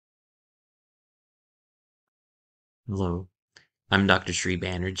Hello, I'm Dr. Sri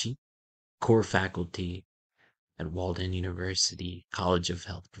Banerjee, core faculty at Walden University College of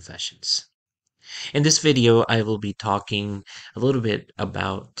Health Professions. In this video, I will be talking a little bit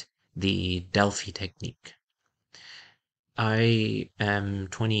about the Delphi technique. I am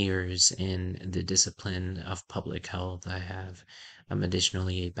 20 years in the discipline of public health. I have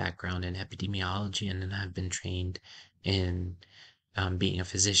additionally a background in epidemiology, and then I've been trained in being a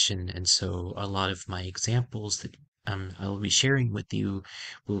physician. And so a lot of my examples that I will be sharing with you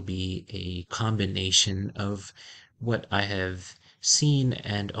will be a combination of what I have seen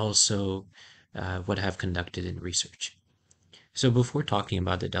and also what I have conducted in research. So before talking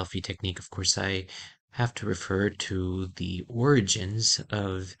about the Delphi technique, of course, I have to refer to the origins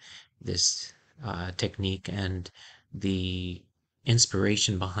of this technique and the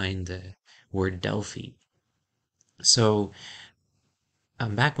inspiration behind the word Delphi. So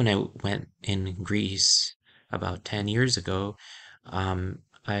back when I went in Greece about 10 years ago,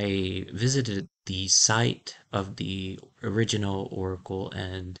 I visited the site of the original oracle,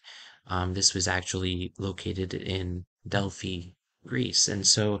 and this was actually located in Delphi, Greece. And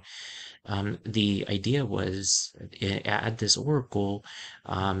so the idea was at this oracle,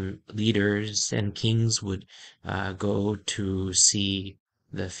 leaders and kings would go to see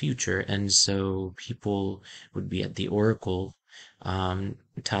the future. And so people would be at the oracle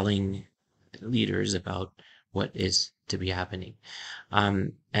telling leaders about what is to be happening.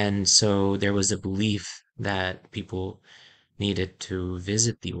 And so there was a belief that people needed to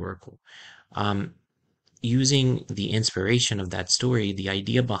visit the oracle. Um, Using the inspiration of that story, the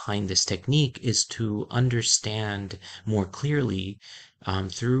idea behind this technique is to understand more clearly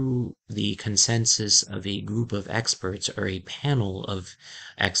through the consensus of a group of experts or a panel of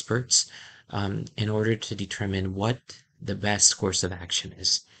experts in order to determine what the best course of action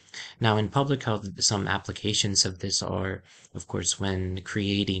is. Now, in public health, some applications of this are, of course, when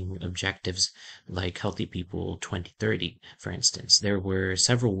creating objectives like Healthy People 2030, for instance. There were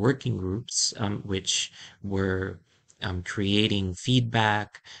several working groups which were creating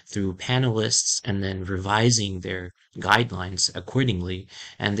feedback through panelists and then revising their guidelines accordingly.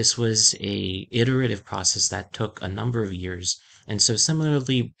 And this was a iterative process that took a number of years. And so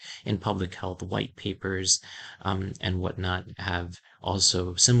similarly in public health, white papers and whatnot have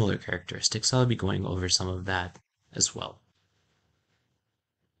also similar characteristics. I'll be going over some of that as well.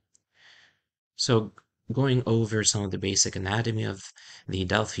 So going over some of the basic anatomy of the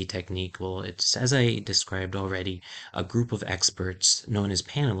Delphi technique, well, it's, as I described already, a group of experts known as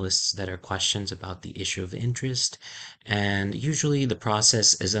panelists that are questions about the issue of interest. And usually the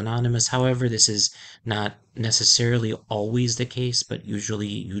process is anonymous. However, this is not necessarily always the case, but usually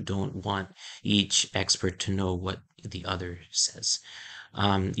you don't want each expert to know what the other says.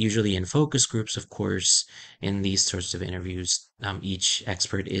 Usually in focus groups, of course, in these sorts of interviews, each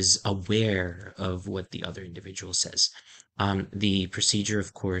expert is aware of what the other individual says. The procedure,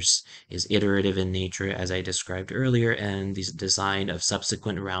 of course, is iterative in nature, as I described earlier, and the design of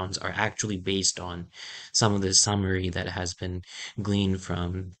subsequent rounds are actually based on some of the summary that has been gleaned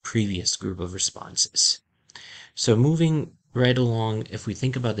from previous group of responses. So moving right along, if we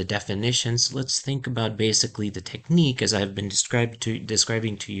think about the definitions, let's think about basically the technique as I've been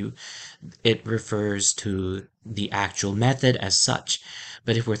describing to you. It refers to the actual method as such.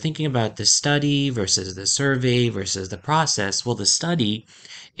 But if we're thinking about the study versus the survey versus the process, well, the study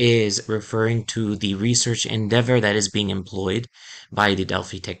is referring to the research endeavor that is being employed by the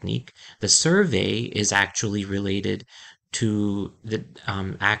Delphi technique. The survey is actually related to the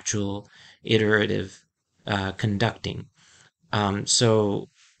actual iterative conducting. So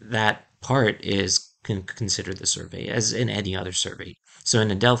that part is considered the survey, as in any other survey. So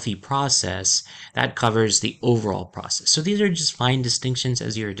in a Delphi process, that covers the overall process. So these are just fine distinctions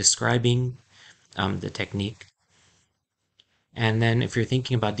as you're describing the technique. And then if you're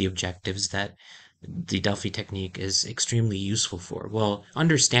thinking about the objectives that the Delphi technique is extremely useful for, well,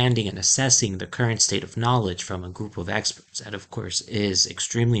 understanding and assessing the current state of knowledge from a group of experts, that of course is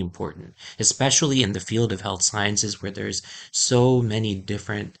extremely important, especially in the field of health sciences where there's so many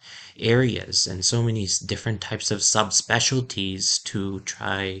different areas and so many different types of subspecialties to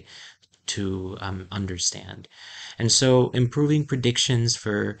try to understand. And so improving predictions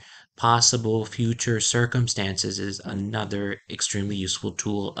for possible future circumstances is another extremely useful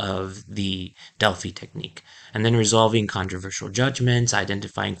tool of the Delphi technique. And then resolving controversial judgments,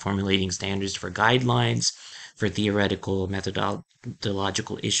 identifying formulating standards for guidelines, for theoretical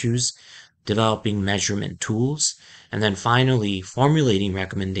methodological issues, developing measurement tools, and then finally formulating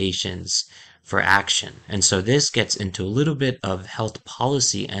recommendations for action. And so this gets into a little bit of health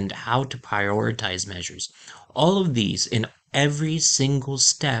policy and how to prioritize measures. All of these, in every single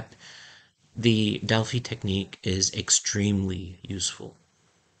step, the Delphi technique is extremely useful.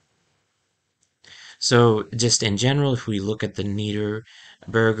 So just in general, if we look at the Niederberger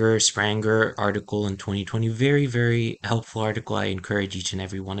Spranger article in 2020, very, very helpful article. I encourage each and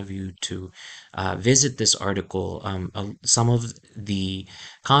every one of you to visit this article. Some of the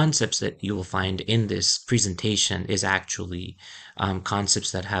concepts that you will find in this presentation is actually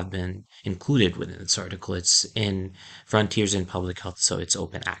concepts that have been included within this article. It's in Frontiers in Public Health, so it's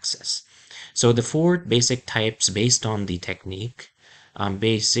open access. So the four basic types based on the technique,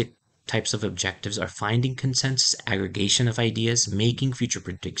 basic types of objectives are finding consensus, aggregation of ideas, making future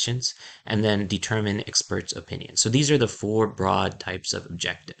predictions, and then determine experts' opinions. So these are the four broad types of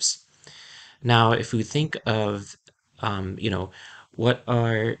objectives. Now, if we think of, what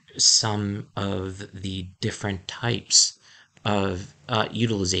are some of the different types of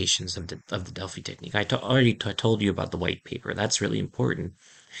utilizations of the Delphi technique? I already told you about the white paper. That's really important.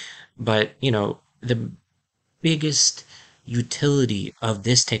 But, the biggest utility of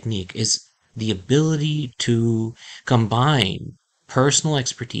this technique is the ability to combine personal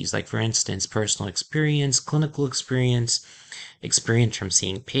expertise, like for instance, personal experience, clinical experience, experience from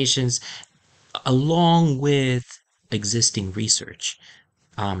seeing patients, along with existing research,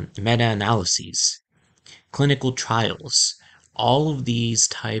 meta-analyses, clinical trials. All of these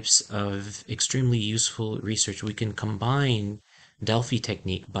types of extremely useful research, we can combine Delphi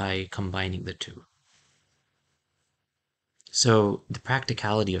technique by combining the two. So the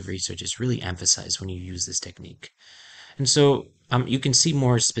practicality of research is really emphasized when you use this technique. And so you can see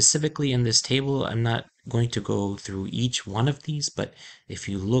more specifically in this table. I'm not going to go through each one of these, but if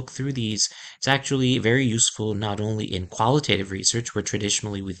you look through these, it's actually very useful not only in qualitative research, where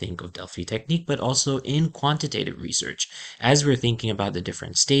traditionally we think of Delphi technique, but also in quantitative research, as we're thinking about the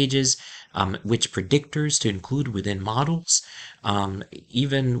different stages, which predictors to include within models,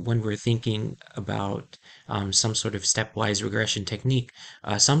 even when we're thinking about some sort of stepwise regression technique.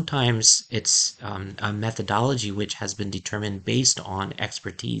 Sometimes it's a methodology which has been determined based on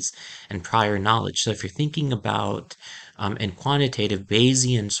expertise and prior knowledge. So if you're thinking about in quantitative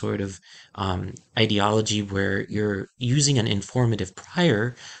Bayesian sort of ideology where you're using an informative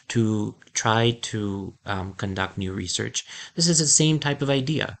prior to try to conduct new research, this is the same type of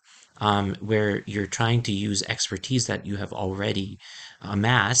idea. Where you're trying to use expertise that you have already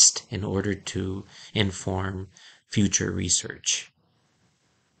amassed in order to inform future research.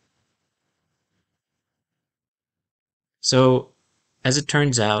 So, as it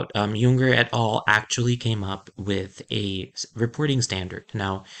turns out, Junger et al. Actually came up with a reporting standard.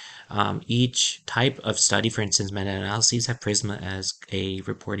 Now, each type of study, for instance, meta-analyses have PRISMA as a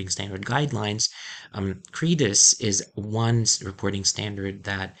reporting standard guidelines. CREDIS is one reporting standard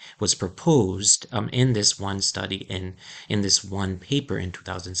that was proposed in this one study in this one paper in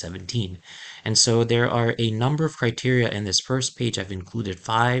 2017. And so there are a number of criteria in this first page. I've included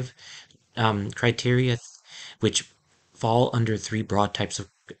 5 criteria which fall under 3 broad types of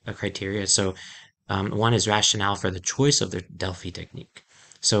criteria. So one is rationale for the choice of the Delphi technique.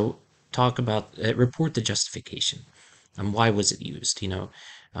 So talk about, report the justification. Why was it used?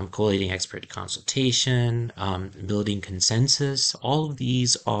 Collating expert consultation, building consensus. All of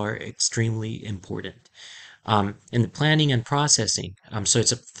these are extremely important. In the planning and processing, so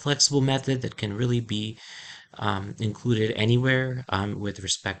it's a flexible method that can really be included anywhere with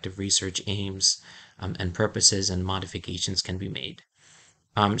respective research aims and purposes, and modifications can be made.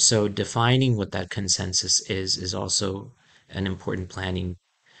 So defining what that consensus is also an important planning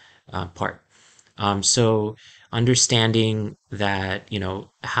part. So understanding that,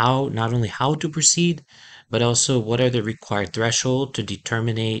 how, not only how to proceed, but also what are the required threshold to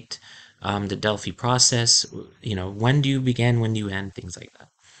determine the Delphi process, when do you begin, when do you end, things like that.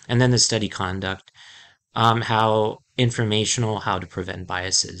 And then the study conduct, how informational, how to prevent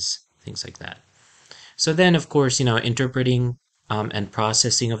biases, things like that. So then, of course, interpreting and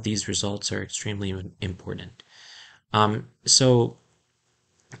processing of these results are extremely important. So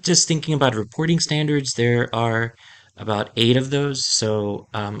just thinking about reporting standards, there are about 8 of those. So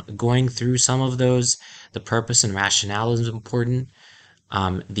going through some of those, the purpose and rationale is important.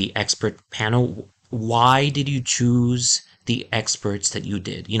 The expert panel, why did you choose the experts that you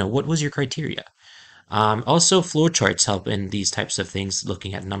did? What was your criteria? Also, flowcharts help in these types of things,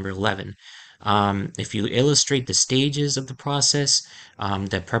 looking at number 11. If you illustrate the stages of the process,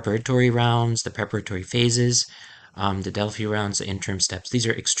 the preparatory rounds, the preparatory phases, the Delphi rounds, the interim steps, these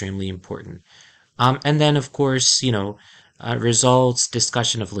are extremely important. And then, of course, results,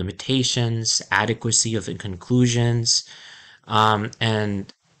 discussion of limitations, adequacy of the conclusions,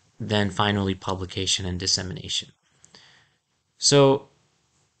 and then finally publication and dissemination. So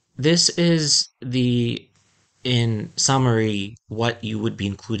this is in summary, what you would be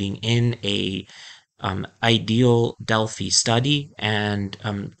including in a ideal Delphi study and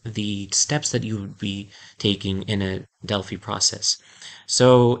the steps that you would be taking in a Delphi process.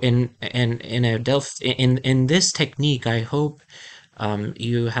 So in a Delphi in this technique, I hope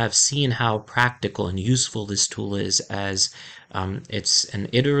you have seen how practical and useful this tool is, as it's an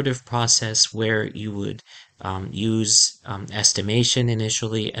iterative process where you would use estimation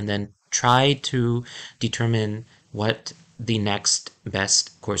initially and then try to determine what the next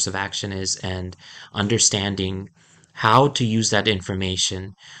best course of action is, and understanding how to use that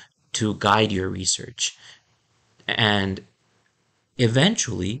information to guide your research, and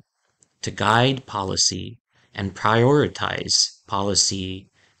eventually to guide policy and prioritize policy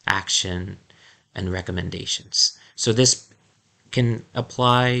action and recommendations. So this can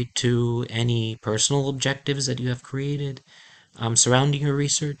apply to any personal objectives that you have created surrounding your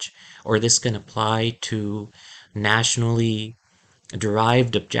research, or this can apply to nationally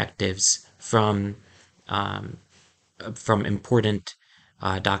derived objectives from important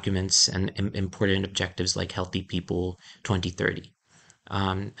documents and important objectives like Healthy People 2030.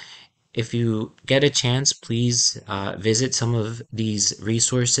 Um, if you get a chance, please visit some of these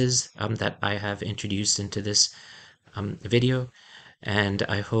resources that I have introduced into this video, and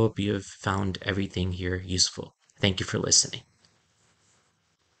I hope you have found everything here useful. Thank you for listening.